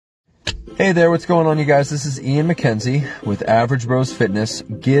Hey there, what's going on, you guys? This is Ian McKenzie with Average Bros Fitness.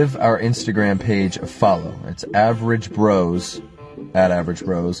 Give our Instagram page a follow. It's Average Bros, at Average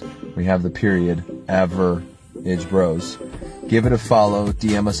Bros. We have the period, Average Bros. Give it a follow.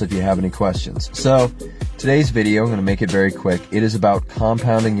 DM us if you have any questions. So, today's video, I'm going to make it very quick. It is about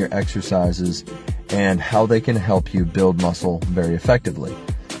compounding your exercises and how they can help you build muscle very effectively.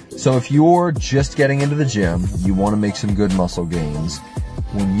 So if you're just getting into the gym, you want to make some good muscle gains,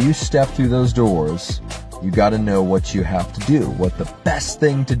 when you step through those doors, you got to know what you have to do, what the best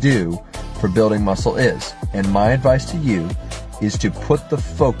thing to do for building muscle is. And my advice to you is to put the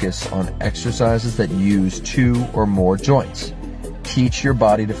focus on exercises that use 2 or more joints. Teach your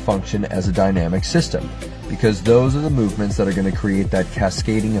body to function as a dynamic system, because those are the movements that are going to create that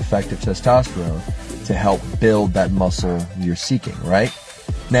cascading effect of testosterone to help build that muscle you're seeking, right?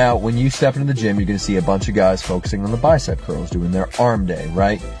 Now, when you step into the gym, you're going to see a bunch of guys focusing on the bicep curls, doing their arm day,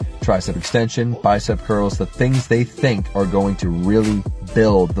 right? Tricep extension, bicep curls, the things they think are going to really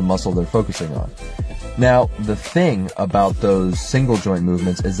build the muscle they're focusing on. Now, the thing about those single joint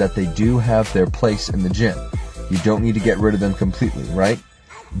movements is that they do have their place in the gym. You don't need to get rid of them completely, right?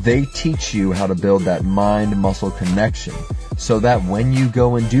 They teach you how to build that mind-muscle connection so that when you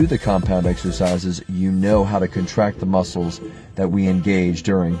go and do the compound exercises, you know how to contract the muscles that we engage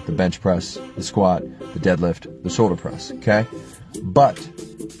during the bench press, the squat, the deadlift, the shoulder press, okay? But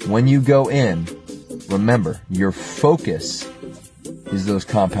when you go in, remember, your focus is those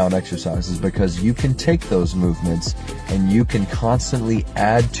compound exercises, because you can take those movements and you can constantly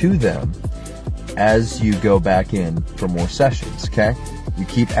add to them as you go back in for more sessions, okay? You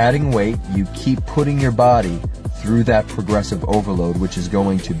keep adding weight, you keep putting your body through that progressive overload, which is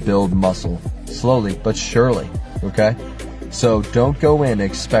going to build muscle slowly but surely, okay? So don't go in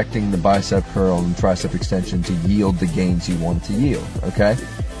expecting the bicep curl and tricep extension to yield the gains you want it to yield, okay?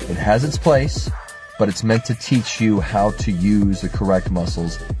 It has its place, but it's meant to teach you how to use the correct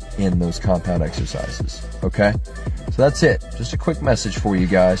muscles in those compound exercises, okay? So that's it. Just a quick message for you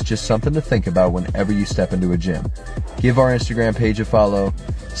guys. Just something to think about whenever you step into a gym. Give our Instagram page a follow.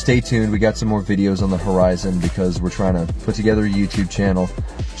 Stay tuned. We got some more videos on the horizon because we're trying to put together a YouTube channel.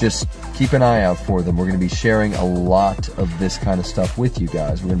 Just keep an eye out for them. We're going to be sharing a lot of this kind of stuff with you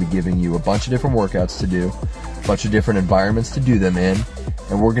guys. We're going to be giving you a bunch of different workouts to do, a bunch of different environments to do them in,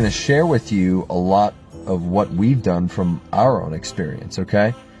 and we're going to share with you a lot of what we've done from our own experience,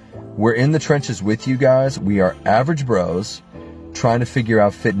 okay? We're in the trenches with you guys. We are average bros trying to figure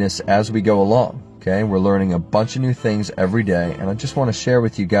out fitness as we go along, okay? We're learning a bunch of new things every day, and I just want to share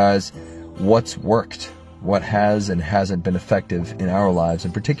with you guys what's worked, what has and hasn't been effective in our lives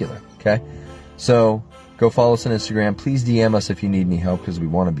in particular, okay? So go follow us on Instagram. Please DM us if you need any help, because we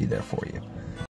want to be there for you.